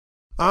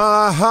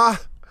Uh-huh.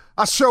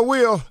 I sure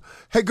will.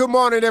 Hey, good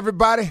morning,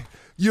 everybody.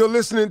 You're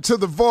listening to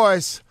The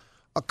Voice.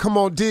 Come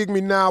on, dig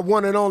me now.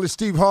 One and only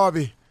Steve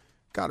Harvey.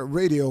 Got a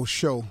radio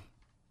show.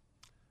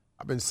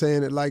 I've been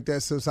saying it like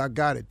that since I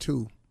got it,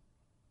 too.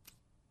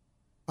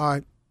 All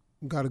right.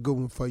 Got a good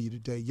one for you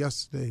today.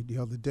 The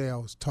other day, I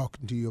was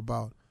talking to you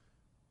about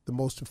the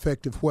most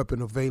effective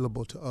weapon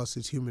available to us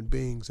as human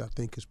beings, I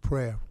think, is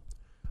prayer.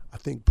 I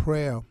think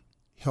prayer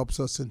helps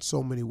us in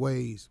so many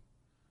ways.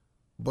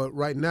 But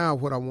right now,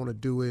 what I want to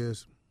do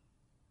is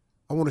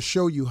I want to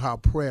show you how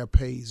prayer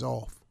pays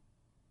off.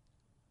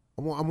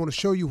 I want to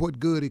show you what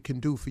good it can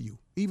do for you.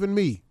 Even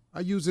me, I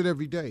use it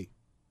every day.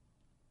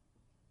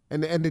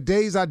 And the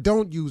days I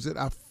don't use it,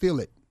 I feel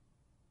it.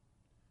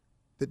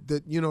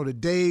 The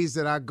days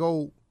that I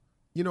go,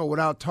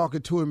 without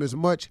talking to him as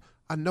much,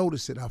 I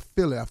notice it. I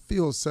feel it. I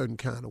feel a certain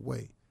kind of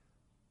way.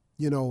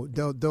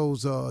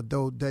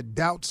 That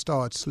doubt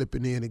starts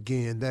slipping in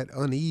again. That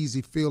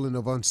uneasy feeling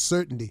of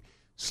uncertainty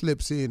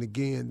slips in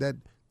again.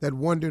 That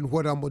wondering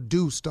what I'm going to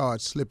do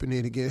starts slipping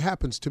in again. It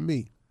happens to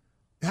me.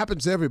 It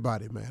happens to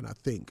everybody, man, I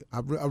think. I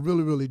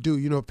really, really do.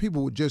 If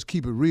people would just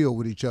keep it real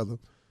with each other,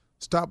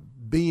 stop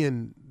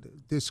being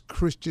this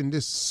Christian,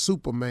 this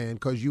Superman,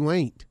 because you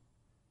ain't.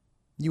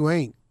 You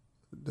ain't.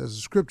 There's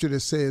a scripture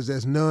that says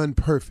there's none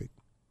perfect.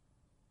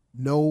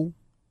 No,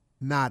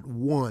 not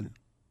one.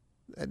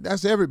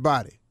 That's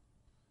everybody.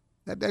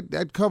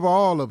 That cover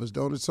all of us,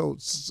 don't it? So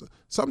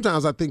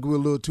sometimes I think we're a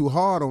little too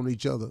hard on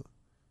each other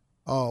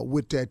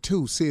with that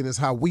too, seeing as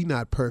how we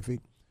not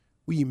perfect.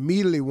 We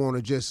immediately want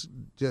to just,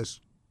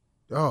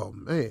 oh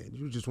man,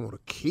 you just want to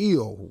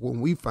kill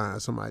when we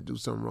find somebody do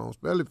something wrong,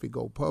 especially if it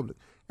go public.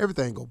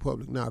 Everything go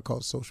public now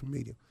called social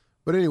media.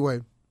 But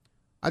anyway,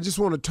 I just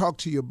want to talk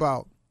to you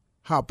about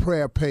how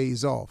prayer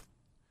pays off.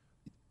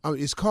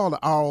 It's called an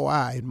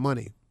ROI in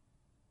money.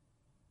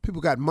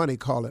 People got money,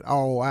 call it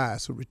ROI,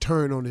 so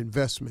return on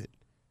investment.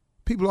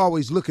 People are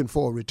always looking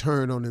for a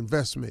return on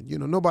investment.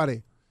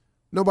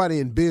 Nobody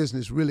in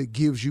business really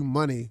gives you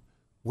money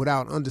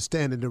without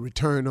understanding the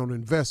return on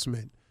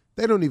investment.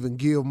 They don't even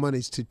give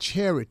monies to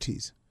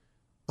charities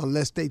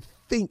unless they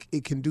think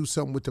it can do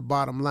something with the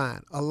bottom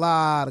line. A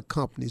lot of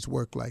companies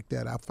work like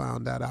that. I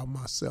found that out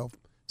myself.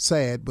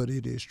 Sad, but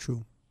it is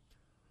true.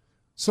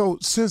 So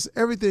since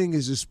everything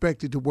is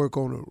expected to work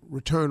on a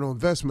return on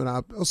investment,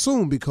 I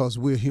assume because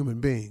we're human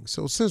beings.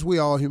 So since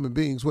we're all human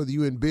beings, whether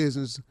you're in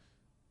business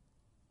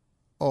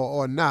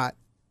or not,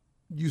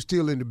 you're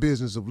still in the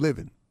business of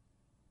living.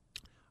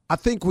 I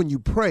think when you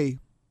pray,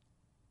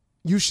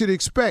 you should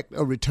expect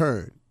a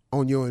return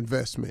on your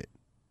investment.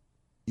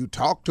 You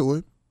talk to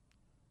him.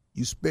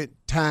 You spent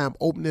time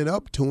opening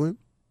up to him.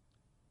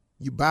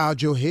 You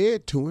bowed your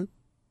head to him.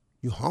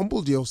 You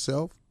humbled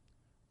yourself.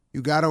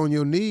 You got on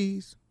your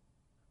knees.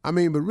 But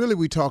really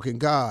we talking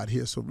God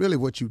here, so really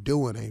what you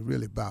doing ain't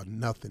really about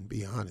nothing,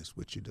 be honest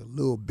with you. The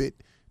little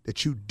bit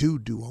that you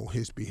do on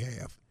his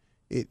behalf,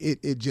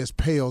 it just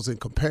pales in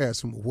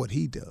comparison with what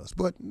he does.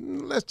 But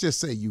let's just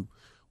say you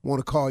want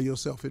to call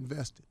yourself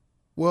invested.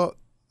 Well,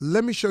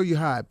 let me show you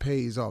how it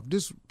pays off.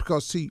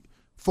 Because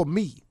for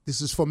me,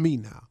 this is for me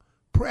now.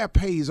 Prayer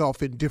pays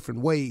off in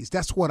different ways.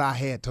 That's what I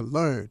had to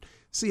learn.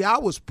 See, I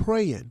was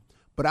praying,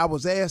 but I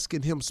was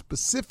asking him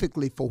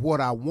specifically for what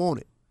I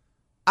wanted.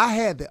 I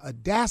had the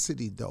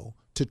audacity, though,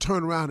 to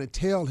turn around and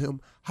tell him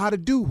how to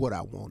do what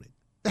I wanted.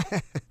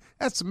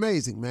 That's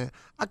amazing, man.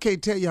 I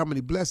can't tell you how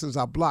many blessings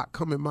I blocked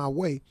coming my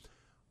way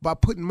by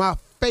putting my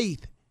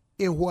faith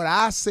in what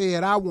I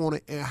said I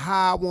wanted and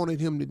how I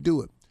wanted him to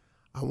do it.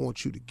 I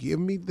want you to give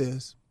me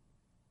this.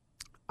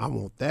 I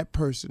want that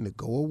person to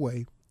go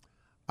away.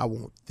 I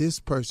want this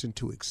person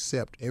to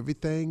accept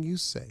everything you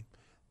say.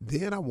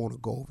 Then I want to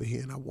go over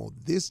here and I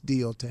want this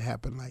deal to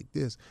happen like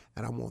this.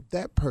 And I want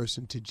that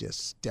person to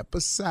just step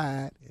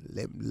aside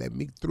and let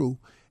me through.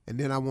 And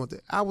then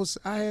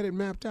I had it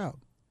mapped out.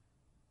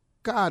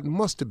 God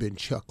must have been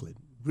chuckling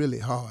really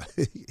hard.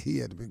 He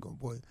had to be going,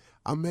 boy,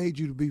 I made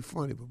you to be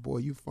funny, but boy,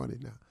 you funny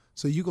now.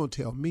 So you're going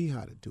to tell me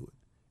how to do it.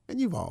 And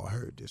you've all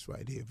heard this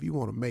right here. If you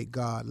want to make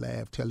God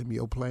laugh, tell him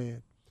your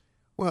plan.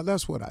 Well,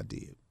 that's what I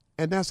did.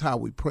 And that's how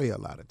we pray a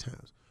lot of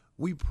times.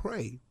 We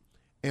pray.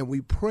 And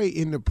we pray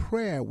in the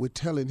prayer, we're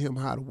telling him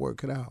how to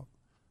work it out.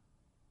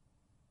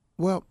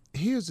 Well,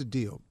 here's the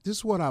deal. This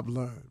is what I've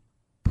learned.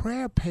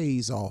 Prayer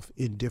pays off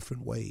in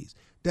different ways.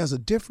 There's a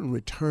different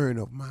return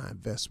of my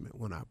investment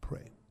when I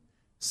pray.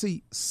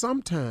 See,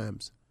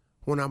 sometimes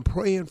when I'm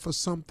praying for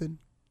something,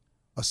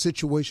 a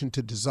situation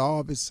to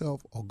dissolve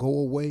itself or go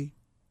away,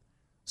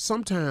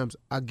 sometimes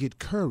I get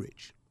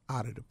courage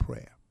out of the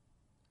prayer.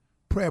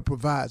 Prayer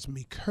provides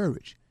me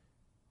courage.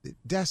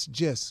 That's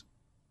just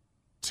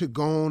to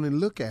go on and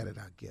look at it,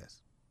 I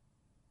guess.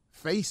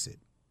 Face it.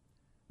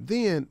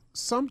 Then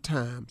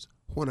sometimes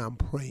when I'm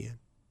praying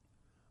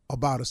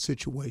about a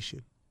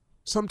situation,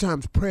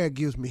 sometimes prayer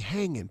gives me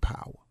hanging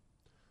power.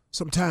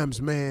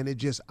 Sometimes, man,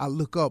 I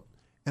look up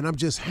and I'm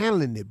just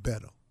handling it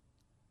better.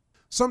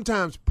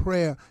 Sometimes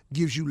prayer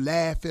gives you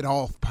laugh it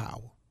off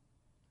power.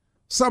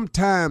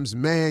 Sometimes,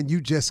 man,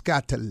 you just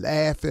got to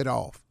laugh it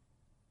off.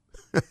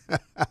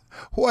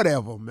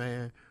 Whatever,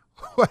 man.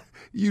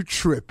 You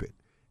tripping.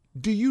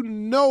 Do you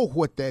know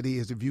what that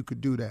is if you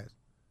could do that?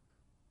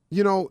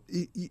 You know,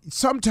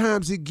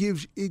 sometimes it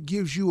gives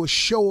you a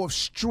show of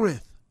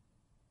strength,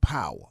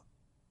 power.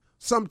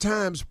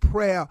 Sometimes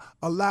prayer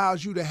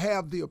allows you to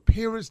have the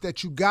appearance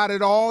that you got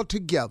it all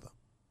together.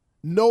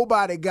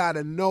 Nobody got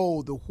to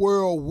know the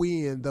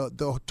whirlwind,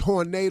 the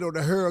tornado,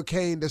 the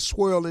hurricane that's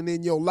swirling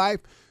in your life.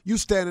 You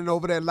standing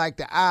over there like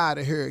the eye of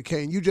the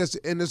hurricane.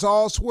 And it's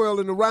all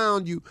swirling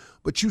around you,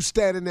 but you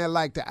standing there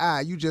like the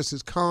eye. You just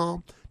as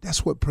calm.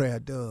 That's what prayer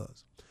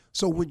does.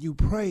 So when you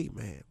pray,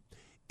 man,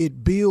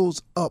 it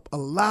builds up a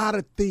lot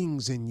of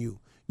things in you.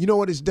 You know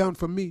what it's done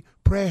for me?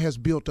 Prayer has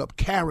built up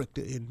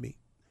character in me.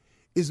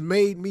 It's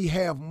made me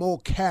have more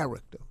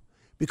character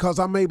because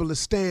I'm able to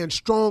stand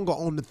stronger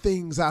on the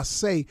things I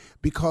say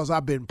because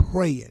I've been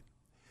praying,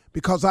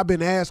 because I've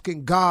been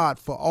asking God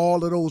for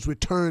all of those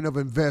return of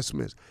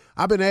investments.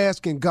 I've been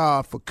asking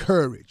God for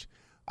courage.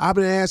 I've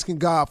been asking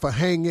God for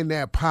hanging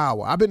that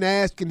power. I've been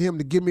asking him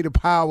to give me the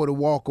power to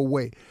walk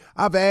away.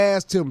 I've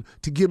asked him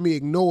to give me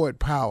ignored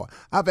power.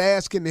 I've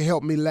asked him to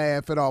help me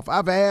laugh it off.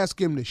 I've asked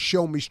him to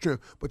show me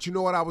strength. But you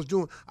know what I was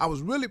doing? I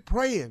was really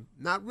praying,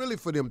 not really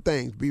for them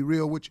things, be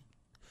real with you.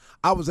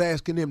 I was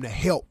asking him to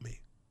help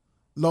me.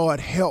 Lord,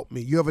 help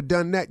me. You ever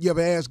done that? You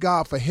ever asked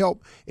God for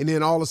help and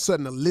then all of a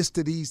sudden a list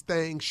of these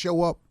things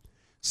show up?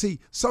 See,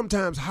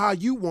 sometimes how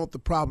you want the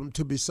problem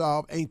to be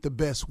solved ain't the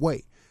best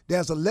way.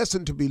 There's a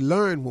lesson to be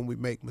learned when we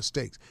make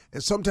mistakes.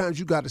 And sometimes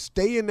you got to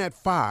stay in that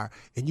fire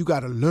and you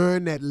got to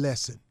learn that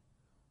lesson.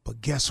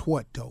 But guess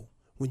what, though?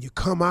 When you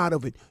come out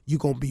of it, you're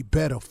going to be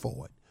better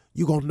for it.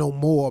 You're going to know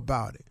more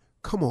about it.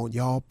 Come on,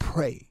 y'all,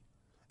 pray.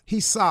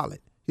 He's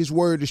solid. His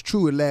word is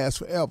true. It lasts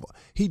forever.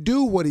 He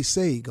do what he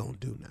say he going to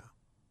do now.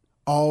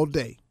 All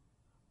day,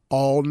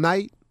 all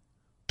night,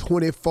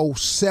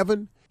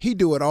 24/7. He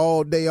do it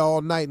all day,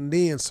 all night, and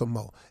then some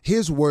more.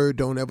 His word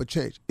don't ever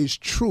change. It's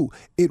true.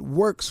 It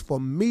works for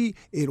me.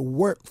 It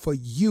worked for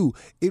you.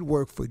 It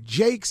worked for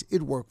Jakes.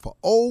 It worked for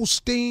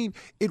Osteen.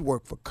 It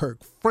worked for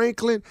Kirk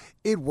Franklin.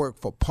 It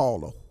worked for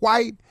Paula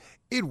White.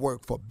 It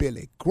worked for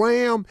Billy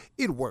Graham.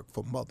 It worked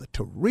for Mother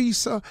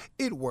Teresa.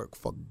 It worked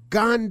for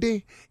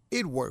Gandhi.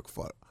 It worked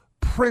for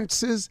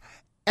princes,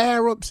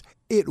 Arabs.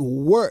 It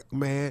worked,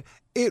 man.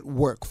 It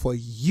worked for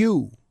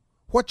you.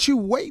 What you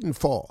waiting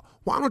for?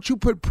 Why don't you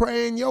put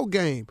prayer in your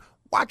game?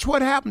 Watch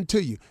what happened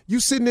to you. You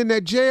sitting in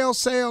that jail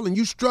cell and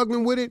you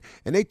struggling with it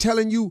and they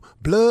telling you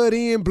blood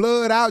in,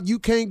 blood out, you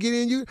can't get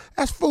in.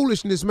 That's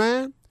foolishness,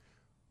 man.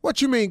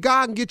 What you mean?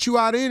 God can get you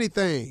out of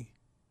anything.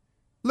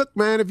 Look,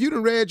 man, if you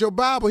done read your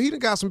Bible, he done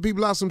got some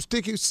people out some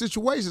sticky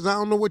situations. I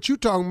don't know what you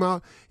talking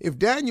about. If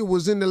Daniel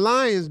was in the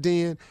lion's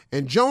den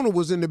and Jonah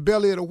was in the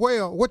belly of the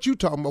whale, what you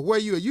talking about? Where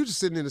you at? You just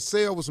sitting in a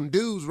cell with some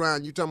dudes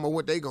around you talking about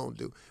what they gonna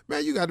do.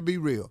 Man, you got to be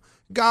real.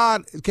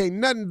 God can't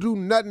nothing do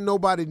nothing.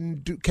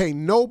 Can't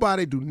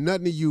nobody do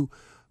nothing to you.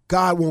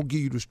 God won't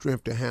give you the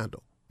strength to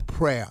handle.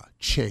 Prayer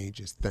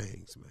changes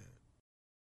things, man.